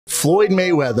Floyd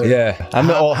Mayweather. Yeah.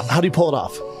 How do you pull it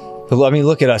off? I mean,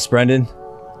 look at us, Brendan.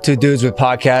 Two dudes with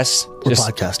podcasts. We're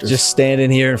podcasters. Just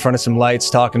standing here in front of some lights,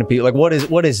 talking to people. Like,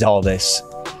 what is all this?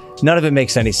 None of it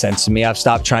makes any sense to me. I've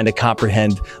stopped trying to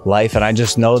comprehend life, and I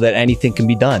just know that anything can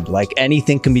be done. Like,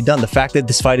 anything can be done. The fact that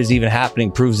this fight is even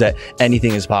happening proves that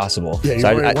anything is possible. Yeah, you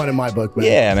already won in my book, man.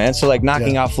 Yeah, man. So, like,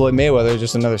 knocking out Floyd Mayweather is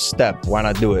just another step. Why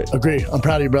not do it? Agree. I'm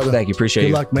proud of you, brother. Thank you. Appreciate you.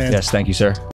 Good luck, man. Yes, thank you, sir.